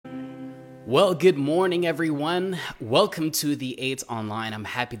Well, good morning, everyone. Welcome to the 8 Online. I'm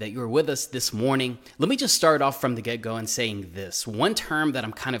happy that you're with us this morning. Let me just start off from the get-go and saying this. One term that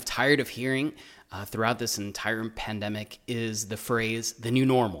I'm kind of tired of hearing throughout this entire pandemic is the phrase, the new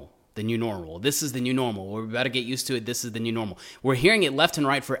normal. The new normal. This is the new normal. We're about to get used to it. This is the new normal. We're hearing it left and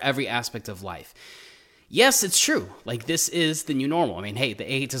right for every aspect of life. Yes, it's true. Like, this is the new normal. I mean, hey, the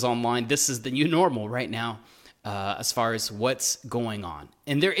 8 is online. This is the new normal right now. As far as what's going on.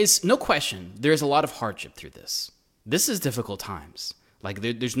 And there is no question, there's a lot of hardship through this. This is difficult times. Like,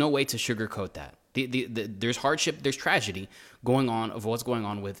 there's no way to sugarcoat that. There's hardship, there's tragedy going on of what's going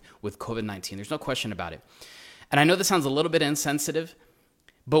on with COVID-19. There's no question about it. And I know this sounds a little bit insensitive,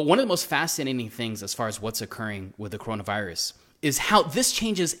 but one of the most fascinating things as far as what's occurring with the coronavirus is how this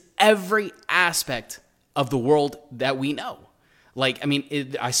changes every aspect of the world that we know. Like, I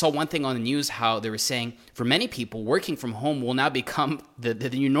mean, I saw one thing on the news, how they were saying for many people, working from home will now become the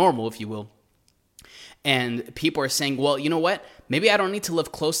new normal, if you will. And people are saying, well, you know what? Maybe I don't need to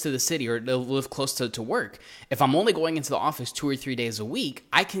live close to the city or live close to work. If I'm only going into the office 2 or 3 days a week,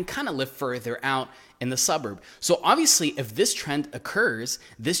 I can kind of live further out in the suburb. So obviously, if this trend occurs,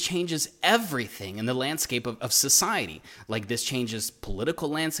 this changes everything in the landscape of society. Like, this changes political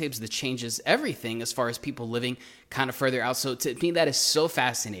landscapes, this changes everything as far as people living kind of further out. So to me, that is so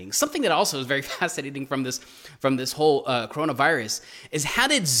fascinating. Something that also is very fascinating from this whole coronavirus is, how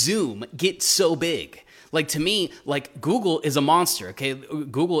did Zoom get so big? Like, to me, like, Google is a monster, okay?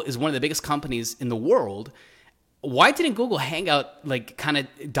 Google is one of the biggest companies in the world. Why didn't Google Hangout, like, kind of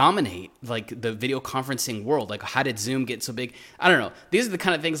dominate, like, the video conferencing world? Like, how did Zoom get so big? I don't know. These are the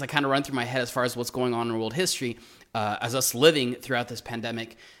kind of things that kind of run through my head as far as what's going on in world history as us living throughout this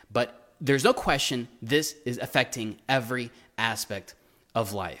pandemic. But there's no question this is affecting every aspect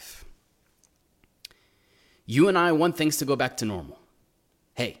of life. You and I want things to go back to normal.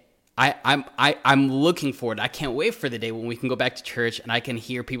 Hey, I'm looking forward. I can't wait for the day when we can go back to church and I can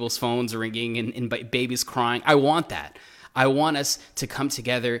hear people's phones ringing and babies crying. I want that. I want us to come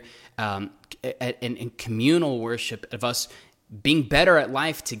together in communal worship, of us being better at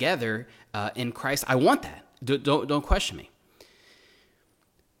life together in Christ. I want that. Don't question me.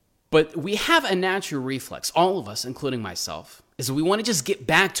 But we have a natural reflex, all of us, including myself, is we want to just get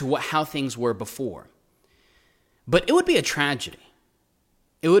back to how things were before. But it would be a tragedy.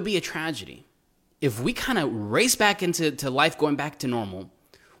 It would be a tragedy if we kind of race back into life, going back to normal,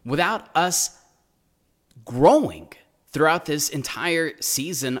 without us growing throughout this entire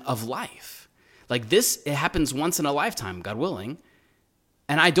season of life. Like, this, it happens once in a lifetime, God willing.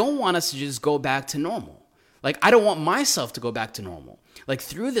 And I don't want us to just go back to normal. Like, I don't want myself to go back to normal. Like,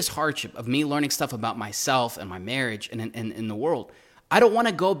 through this hardship of me learning stuff about myself and my marriage and in the world, I don't want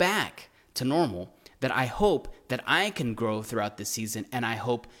to go back to normal. That I hope that I can grow throughout this season, and I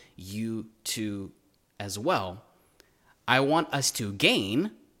hope you too as well. I want us to gain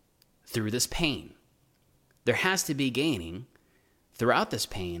through this pain. There has to be gaining throughout this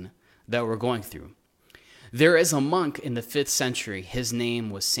pain that we're going through. There is a monk in the 5th century. His name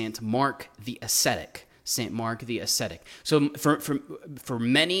was Saint Mark the Ascetic. Saint Mark the Ascetic. So for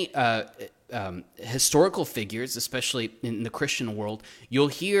many historical figures, especially in the Christian world, you'll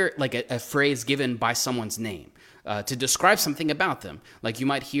hear like a phrase given by someone's name to describe something about them. Like, you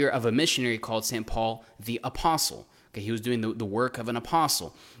might hear of a missionary called Saint Paul the Apostle. Okay, he was doing the work of an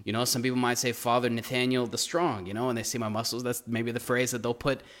apostle. You know, some people might say Father Nathaniel the Strong, you know, and they see my muscles. That's maybe the phrase that they'll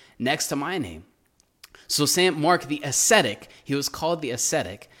put next to my name. So Saint Mark the Ascetic, he was called the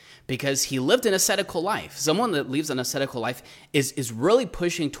Ascetic because he lived an ascetical life. Someone that lives an ascetical life is really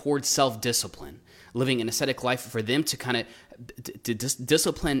pushing towards self-discipline, living an ascetic life for them to kind of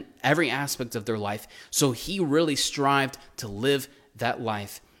discipline every aspect of their life. So he really strived to live that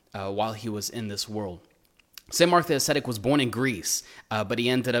life while he was in this world. St. Mark the Ascetic was born in Greece, but he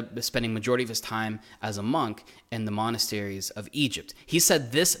ended up spending majority of his time as a monk in the monasteries of Egypt. He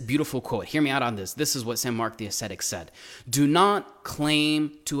said this beautiful quote. Hear me out on this. This is what St. Mark the Ascetic said. Do not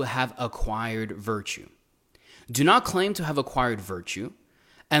claim to have acquired virtue. Do not claim to have acquired virtue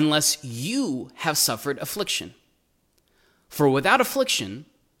unless you have suffered affliction. For without affliction,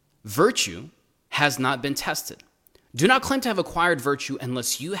 virtue has not been tested. Do not claim to have acquired virtue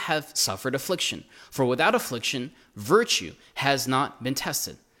unless you have suffered affliction. For without affliction, virtue has not been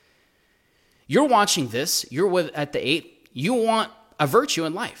tested. You're watching this, you're at the 8, you want a virtue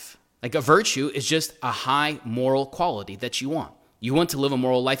in life. Like, a virtue is just a high moral quality that you want. You want to live a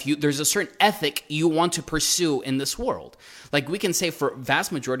moral life. There's a certain ethic you want to pursue in this world. Like, we can say for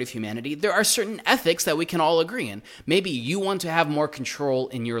vast majority of humanity, there are certain ethics that we can all agree in. Maybe you want to have more control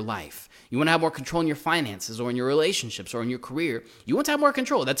in your life. You want to have more control in your finances or in your relationships or in your career. You want to have more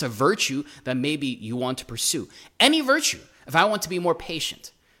control. That's a virtue that maybe you want to pursue. Any virtue. If I want to be more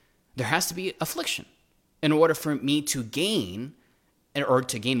patient, there has to be affliction in order for me to gain or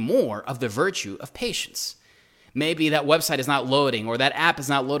to gain more of the virtue of patience. Maybe that website is not loading or that app is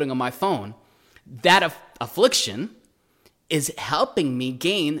not loading on my phone. That affliction is helping me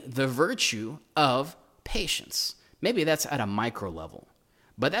gain the virtue of patience. Maybe that's at a micro level,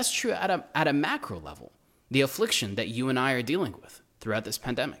 but that's true at a macro level. The affliction that you and I are dealing with throughout this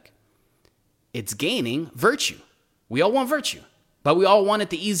pandemic, it's gaining virtue. We all want virtue, but we all want it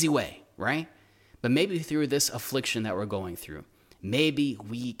the easy way, right? But maybe through this affliction that we're going through, maybe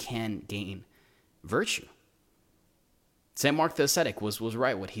we can gain virtue. St. Mark the Ascetic was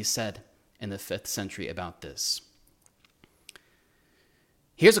right what he said in the 5th century about this.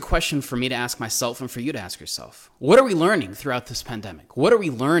 Here's a question for me to ask myself and for you to ask yourself. What are we learning throughout this pandemic? What are we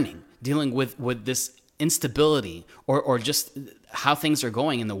learning dealing with this instability or just how things are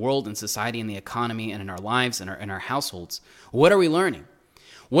going in the world and society and the economy and in our lives and in our households? What are we learning?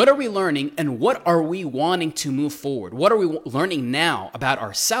 What are we learning and what are we wanting to move forward? What are we learning now about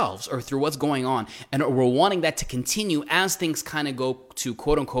ourselves or through what's going on? And we're wanting that to continue as things kind of go to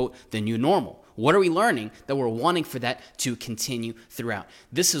quote unquote the new normal. What are we learning that we're wanting for that to continue throughout?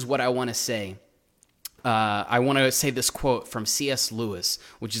 This is what I want to say. I want to say this quote from C.S. Lewis,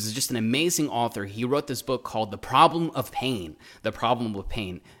 which is just an amazing author. He wrote this book called The Problem of Pain. The Problem of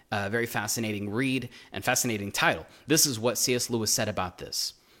Pain. Very fascinating read and fascinating title. This is what C.S. Lewis said about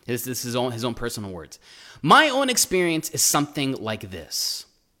this. This is his own personal words. My own experience is something like this.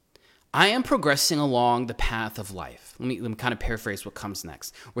 I am progressing along the path of life. Let me kind of paraphrase what comes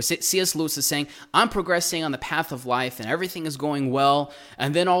next. Where C.S. Lewis is saying, I'm progressing on the path of life and everything is going well.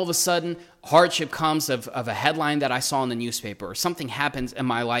 And then all of a sudden, hardship comes of a headline that I saw in the newspaper or something happens in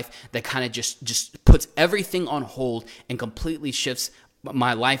my life that kind of just puts everything on hold and completely shifts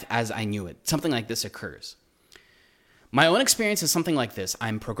my life as I knew it. Something like this occurs. My own experience is something like this.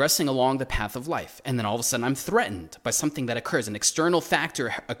 I'm progressing along the path of life, and then all of a sudden I'm threatened by something that occurs. An external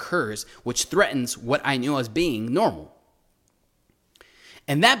factor occurs which threatens what I knew as being normal.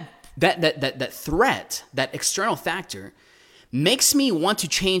 And that threat, that external factor, makes me want to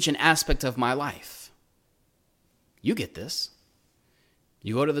change an aspect of my life. You get this.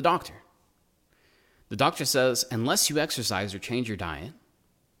 You go to the doctor. The doctor says, unless you exercise or change your diet,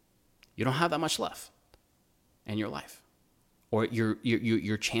 you don't have that much left in your life. Or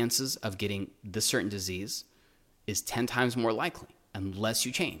your chances of getting this certain disease is 10 times more likely unless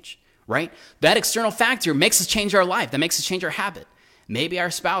you change, right? That external factor makes us change our life. That makes us change our habit. Maybe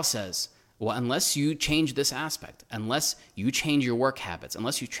our spouse says, well, unless you change this aspect, unless you change your work habits,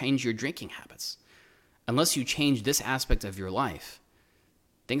 unless you change your drinking habits, unless you change this aspect of your life,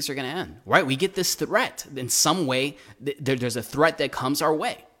 things are going to end, right? We get this threat. In some way, there's a threat that comes our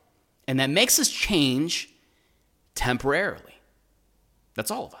way. And that makes us change temporarily. That's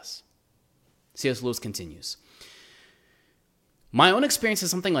all of us. C.S. Lewis continues. My own experience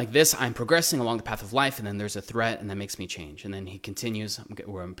is something like this. I'm progressing along the path of life, and then there's a threat, and that makes me change. And then he continues,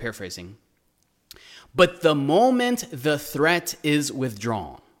 I'm paraphrasing. But the moment the threat is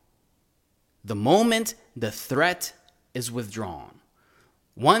withdrawn,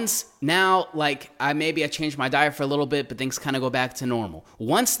 once now, maybe I changed my diet for a little bit, but things kind of go back to normal.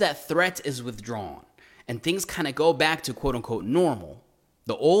 Once that threat is withdrawn, and things kind of go back to quote unquote normal,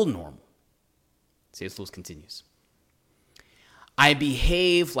 the old normal, C.S. Lewis continues. I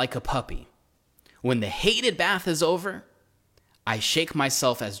behave like a puppy. When the hated bath is over, I shake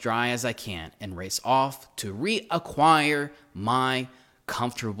myself as dry as I can and race off to reacquire my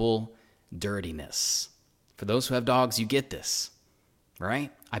comfortable dirtiness. For those who have dogs, you get this,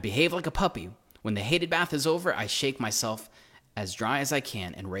 right? I behave like a puppy. When the hated bath is over, I shake myself as dry as I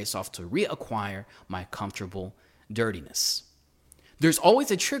can and race off to reacquire my comfortable dirtiness. There's always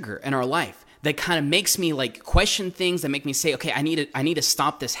a trigger in our life that kind of makes me question things, that make me say, okay, I need to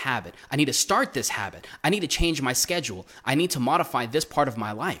stop this habit. I need to start this habit. I need to change my schedule. I need to modify this part of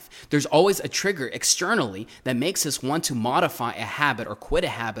my life. There's always a trigger externally that makes us want to modify a habit or quit a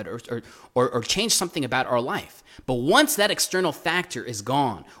habit or change something about our life. But once that external factor is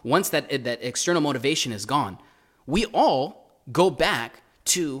gone, once that external motivation is gone, we all go back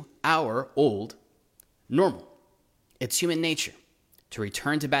to our old normal. It's human nature to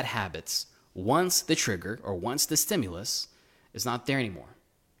return to bad habits once the trigger or once the stimulus is not there anymore.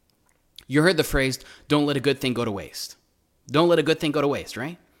 You heard the phrase, don't let a good thing go to waste. Don't let a good thing go to waste,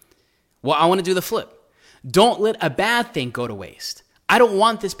 right? Well, I want to do the flip. Don't let a bad thing go to waste. I don't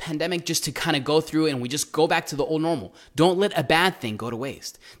want this pandemic just to kind of go through and we just go back to the old normal. Don't let a bad thing go to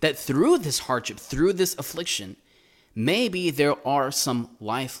waste. That through this hardship, through this affliction, maybe there are some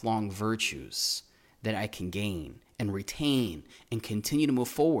lifelong virtues that I can gain and retain and continue to move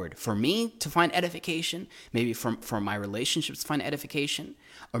forward. For me to find edification, maybe for my relationships to find edification,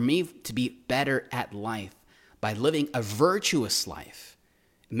 or me to be better at life by living a virtuous life.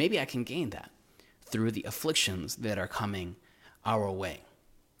 Maybe I can gain that through the afflictions that are coming our way.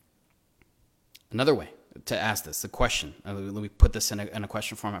 Another way to ask this, the question, let me put this in a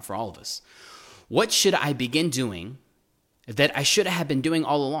question format for all of us. What should I begin doing that I should have been doing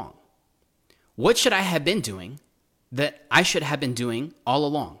all along? What should I have been doing that I should have been doing all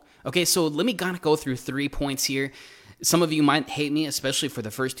along? Okay, so let me kind of go through 3 points here. Some of you might hate me, especially for the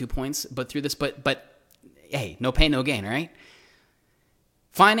first 2 points, but hey, no pain, no gain, right?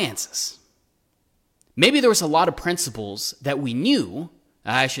 Finances. Maybe there was a lot of principles that we knew,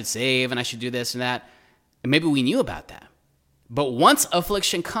 I should save and I should do this and that, and maybe we knew about that. But once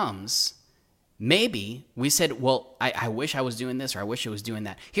affliction comes, maybe we said, well, I wish I was doing this or I wish I was doing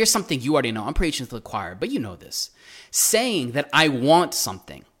that. Here's something you already know. I'm preaching to the choir, but you know this. Saying that I want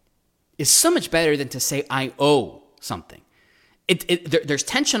something is so much better than to say I owe something. There's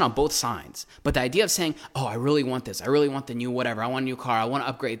tension on both sides, but the idea of saying, oh, I really want this. I really want the new whatever. I want a new car. I want to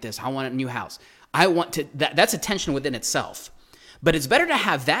upgrade this. I want a new house. I want to, that's a tension within itself. But it's better to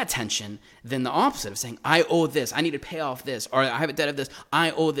have that tension than the opposite of saying, I owe this, I need to pay off this, or I have a debt of this,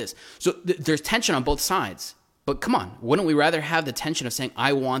 I owe this. So there's tension on both sides. But come on, wouldn't we rather have the tension of saying,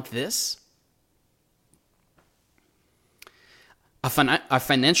 I want this? A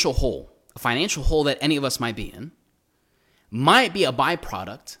financial hole that any of us might be in, might be a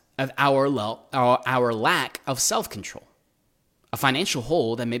byproduct of our lack of self-control. A financial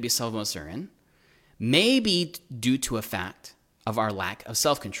hole that maybe some of us are in may be due to a fact of our lack of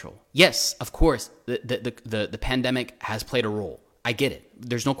self-control. Yes, of course, the pandemic has played a role. I get it.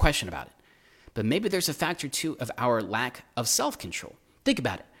 There's no question about it. But maybe there's a factor too of our lack of self-control. Think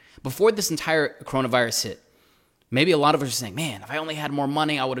about it. Before this entire coronavirus hit, maybe a lot of us are saying, man, if I only had more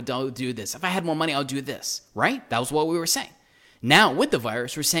money, I would have do this. If I had more money, I'll do this, right? That was what we were saying. Now, with the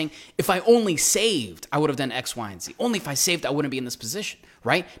virus, we're saying, if I only saved, I would have done X, Y, and Z. Only if I saved, I wouldn't be in this position,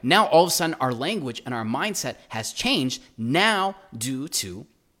 right? Now, all of a sudden, our language and our mindset has changed now due to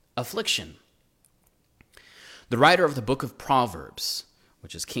affliction. The writer of the book of Proverbs,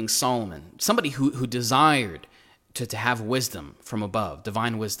 which is King Solomon, somebody who desired to have wisdom from above,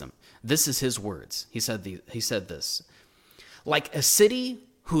 divine wisdom. This is his words. He said this, like a city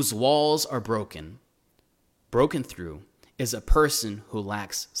whose walls are broken through, is a person who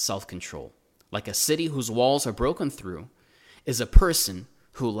lacks self-control. Like a city whose walls are broken through is a person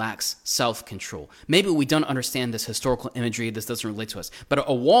who lacks self-control. Maybe we don't understand this historical imagery. This doesn't relate to us. But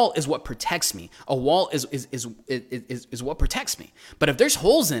a wall is what protects me. A wall is what protects me. But if there's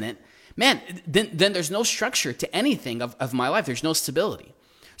holes in it, man, then there's no structure to anything of my life. There's no stability.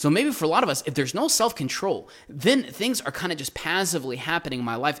 So maybe for a lot of us, if there's no self-control, then things are kind of just passively happening in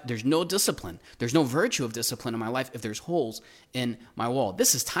my life. There's no discipline. There's no virtue of discipline in my life if there's holes in my wall.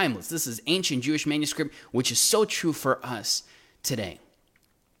 This is timeless. This is ancient Jewish manuscript, which is so true for us today.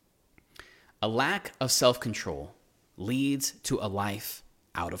 A lack of self-control leads to a life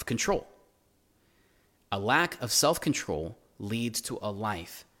out of control. A lack of self-control leads to a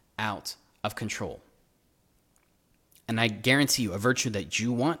life out of control. And I guarantee you, a virtue that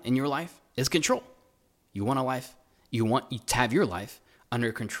you want in your life is control. You want a life, you want to have your life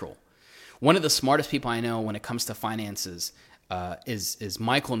under control. One of the smartest people I know when it comes to finances is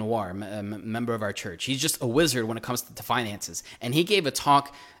Michael Noir, a member of our church. He's just a wizard when it comes to finances. And he gave a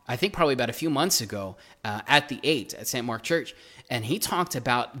talk, I think probably about a few months ago, at the 8 at St. Mark Church. And he talked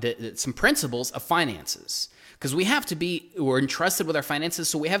about some principles of finances. Because we're entrusted with our finances,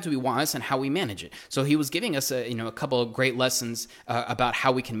 so we have to be wise on how we manage it. So he was giving us a couple of great lessons about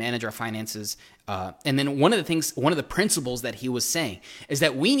how we can manage our finances. And then one of the principles that he was saying is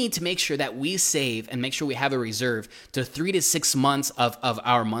that we need to make sure that we save and make sure we have a reserve to 3 to 6 months of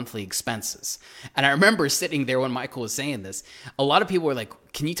our monthly expenses. And I remember sitting there when Michael was saying this. A lot of people were like,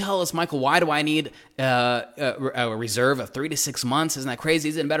 can you tell us, Michael, why do I need a reserve of 3 to 6 months? Isn't that crazy?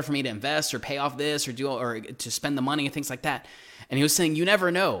 Isn't it better for me to invest or pay off this or to spend the money and things like that? And he was saying, you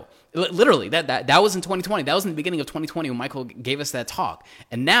never know. Literally, that was in 2020. That was in the beginning of 2020 when Michael gave us that talk.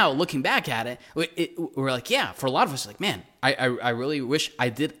 And now, looking back at it, we're like, yeah, for a lot of us, like, man, I really wish I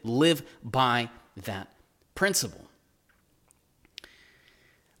did live by that principle.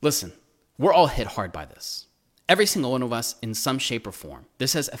 Listen, we're all hit hard by this. Every single one of us in some shape or form.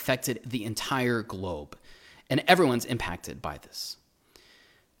 This has affected the entire globe, and everyone's impacted by this.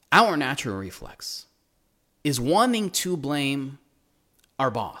 Our natural reflex is wanting to blame our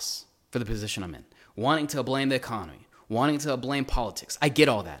boss for the position I'm in, wanting to blame the economy, wanting to blame politics. I get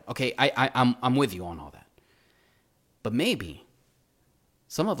all that. Okay, I'm with you on all that. But maybe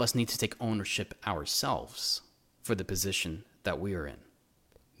some of us need to take ownership ourselves for the position that we are in.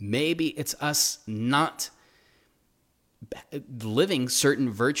 Maybe it's us not living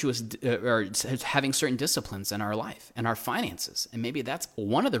certain virtuous or having certain disciplines in our life and our finances. And maybe that's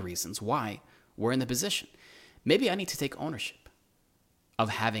one of the reasons why we're in the position. Maybe I need to take ownership of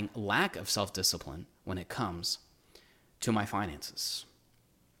having lack of self-discipline when it comes to my finances.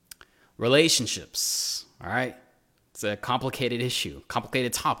 Relationships, all right? It's a complicated issue,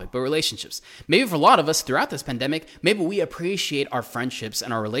 complicated topic, but relationships. Maybe for a lot of us throughout this pandemic, maybe we appreciate our friendships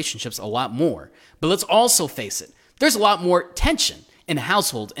and our relationships a lot more. But let's also face it, there's a lot more tension in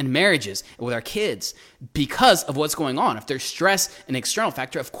households and marriages with our kids because of what's going on. If there's stress, an external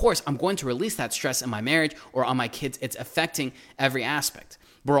factor, of course, I'm going to release that stress in my marriage or on my kids. It's affecting every aspect.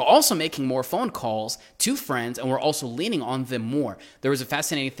 But we're also making more phone calls to friends, and we're also leaning on them more. There was a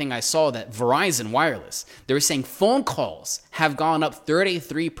fascinating thing I saw that Verizon Wireless, they were saying phone calls have gone up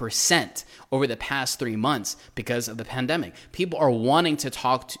 33% over the past 3 months because of the pandemic. People are wanting to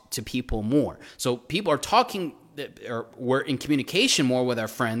talk to people more. So people are talking, or we're in communication more with our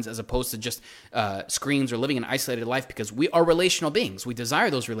friends as opposed to just screens or living an isolated life, because we are relational beings. We desire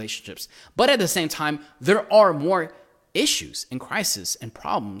those relationships. But at the same time, there are more issues and crises and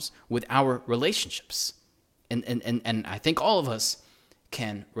problems with our relationships. And I think all of us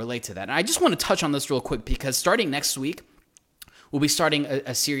can relate to that. And I just want to touch on this real quick, because starting next week, we'll be starting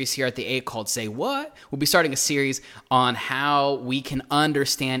a series here at the 8 called Say What? We'll be starting a series on how we can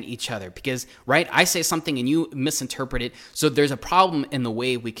understand each other. Because, right, I say something and you misinterpret it. So there's a problem in the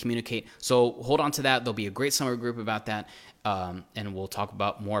way we communicate. So hold on to that. There'll be a great summer group about that. And we'll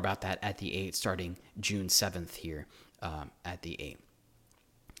talk more about that at the 8 starting June 7th here at the 8.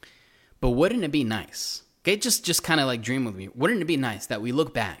 But wouldn't it be nice? Okay, just kind of like dream with me. Wouldn't it be nice that we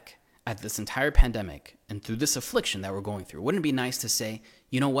look back at this entire pandemic and through this affliction that we're going through? Wouldn't it be nice to say,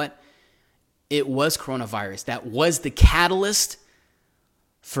 you know what? It was coronavirus that was the catalyst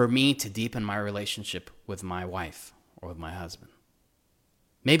for me to deepen my relationship with my wife or with my husband.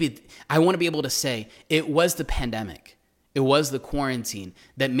 Maybe I want to be able to say it was the pandemic, it was the quarantine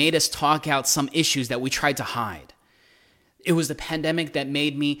that made us talk out some issues that we tried to hide. It was the pandemic that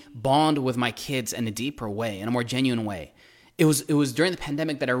made me bond with my kids in a deeper way, in a more genuine way. It was during the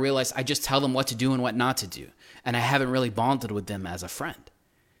pandemic that I realized I just tell them what to do and what not to do, and I haven't really bonded with them as a friend.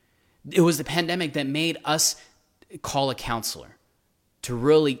 It was the pandemic that made us call a counselor to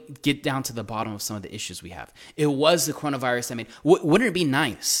really get down to the bottom of some of the issues we have. It was the coronavirus that made. Wouldn't it be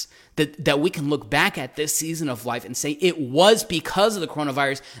nice that we can look back at this season of life and say it was because of the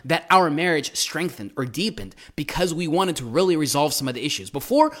coronavirus that our marriage strengthened or deepened, because we wanted to really resolve some of the issues.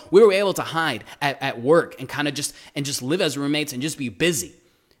 Before, we were able to hide at work and kind of just live as roommates and just be busy.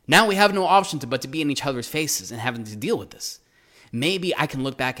 Now we have no option but to be in each other's faces and having to deal with this. Maybe I can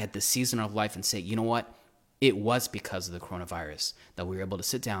look back at this season of life and say, you know what? It was because of the coronavirus that we were able to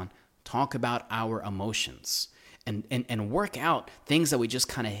sit down, talk about our emotions, and work out things that we just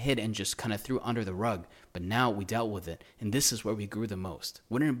kind of hid and just kind of threw under the rug. But now we dealt with it, and this is where we grew the most.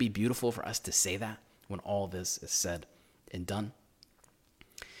 Wouldn't it be beautiful for us to say that when all this is said and done?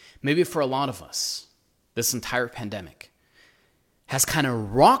 Maybe for a lot of us, this entire pandemic has kind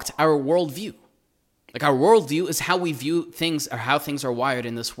of rocked our worldview. Like, our worldview is how we view things, or how things are wired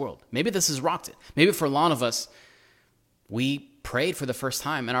in this world. Maybe this has rocked it. Maybe for a lot of us, we prayed for the first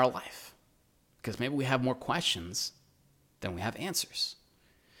time in our life because maybe we have more questions than we have answers.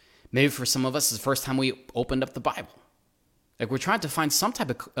 Maybe for some of us, it's the first time we opened up the Bible. Like, we're trying to find some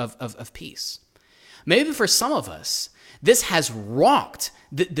type of peace. Maybe for some of us, this has rocked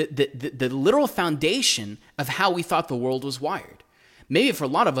the literal foundation of how we thought the world was wired. Maybe for a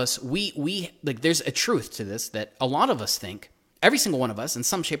lot of us, we like, there's a truth to this that a lot of us think, every single one of us in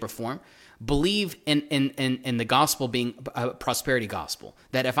some shape or form, believe in the gospel being a prosperity gospel.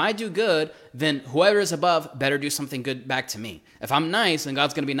 That if I do good, then whoever is above better do something good back to me. If I'm nice, then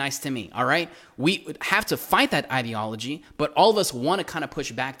God's going to be nice to me, all right? We have to fight that ideology, but all of us want to kind of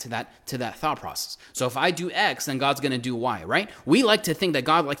push back to that thought process. So if I do X, then God's going to do Y, right? We like to think that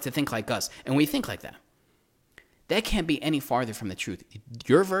God likes to think like us, and we think like that. That can't be any farther from the truth.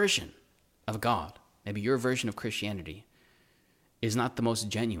 Your version of God, maybe your version of Christianity, is not the most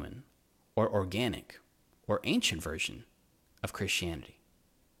genuine or organic or ancient version of Christianity.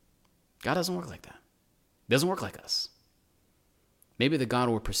 God doesn't work like that. He doesn't work like us. Maybe the God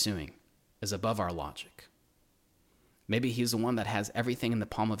we're pursuing is above our logic. Maybe he's the one that has everything in the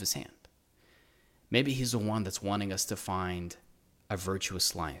palm of his hand. Maybe he's the one that's wanting us to find a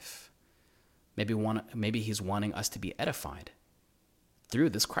virtuous life. Maybe he's wanting us to be edified through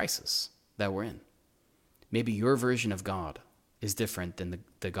this crisis that we're in. Maybe your version of God is different than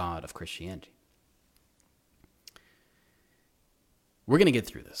the God of Christianity. We're going to get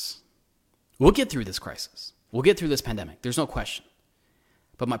through this. We'll get through this crisis. We'll get through this pandemic. There's no question.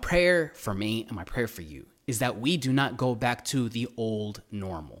 But my prayer for me and my prayer for you is that we do not go back to the old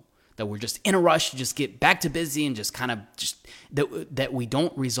normal, that we're just in a rush to just get back to busy and that we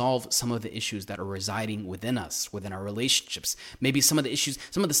don't resolve some of the issues that are residing within us, within our relationships. Maybe some of the issues,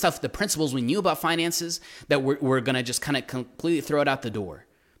 some of the stuff, the principles we knew about finances, that we're going to just kind of completely throw it out the door.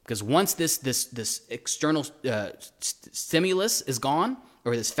 Because once this external stimulus is gone,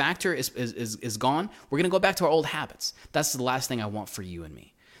 or this factor is gone, we're going to go back to our old habits. That's the last thing I want for you and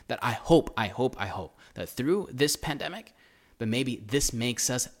me. That I hope that through this pandemic, but maybe this makes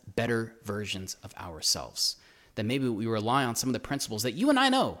us better versions of ourselves. That maybe we rely on some of the principles that you and I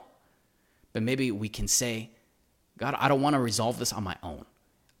know, but maybe we can say, God, I don't want to resolve this on my own.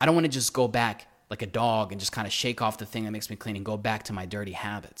 I don't want to just go back like a dog and just kind of shake off the thing that makes me clean and go back to my dirty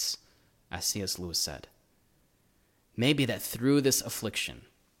habits, as C.S. Lewis said. Maybe that through this affliction,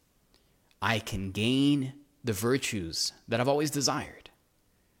 I can gain the virtues that I've always desired,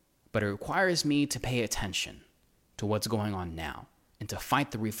 but it requires me to pay attention to what's going on now and to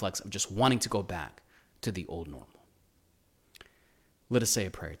fight the reflex of just wanting to go back to the old normal. Let us say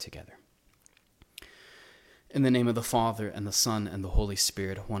a prayer together. In the name of the Father, and the Son, and the Holy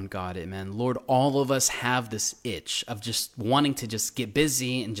Spirit, one God, amen. Lord, all of us have this itch of just wanting to just get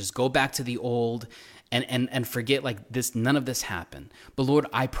busy and just go back to the old and forget like this, none of this happened. But Lord,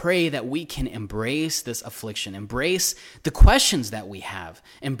 I pray that we can embrace this affliction, embrace the questions that we have,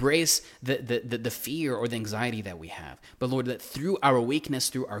 embrace the fear or the anxiety that we have. But Lord, that through our weakness,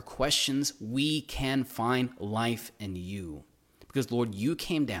 through our questions, we can find life in you. Because Lord, you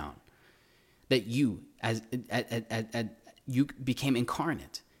came down, that you, as you became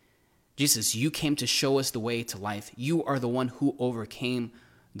incarnate. Jesus, you came to show us the way to life. You are the one who overcame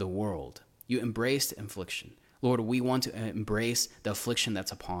the world. You embraced affliction. Lord, we want to embrace the affliction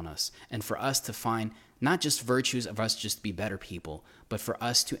that's upon us, and for us to find not just virtues of us just to be better people, but for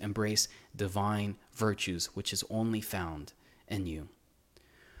us to embrace divine virtues, which is only found in you.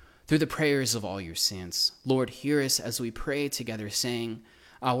 Through the prayers of all your saints, Lord, hear us as we pray together, saying,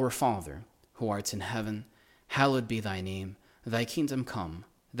 Our Father, who art in heaven, hallowed be thy name. Thy kingdom come,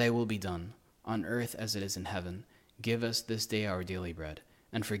 thy will be done, on earth as it is in heaven. Give us this day our daily bread,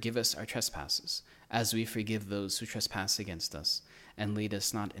 and forgive us our trespasses, as we forgive those who trespass against us. And lead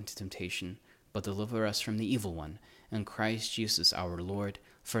us not into temptation, but deliver us from the evil one. In Christ Jesus our Lord,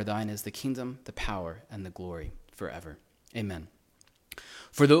 for thine is the kingdom, the power, and the glory forever. Amen.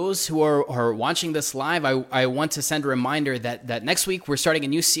 For those who are watching this live, I want to send a reminder that next week we're starting a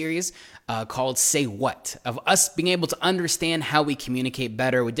new series called Say What, of us being able to understand how we communicate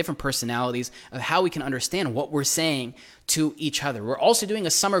better with different personalities, of how we can understand what we're saying to each other. We're also doing a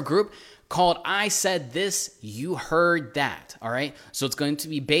summer group called I Said This, You Heard That, all right? So it's going to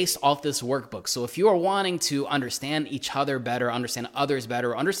be based off this workbook. So if you are wanting to understand each other better, understand others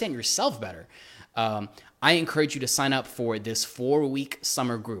better, understand yourself better, I encourage you to sign up for this 4-week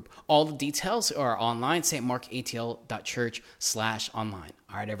summer group. All the details are online, stmarkatl.church/online.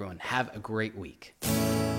 All right, everyone, have a great week.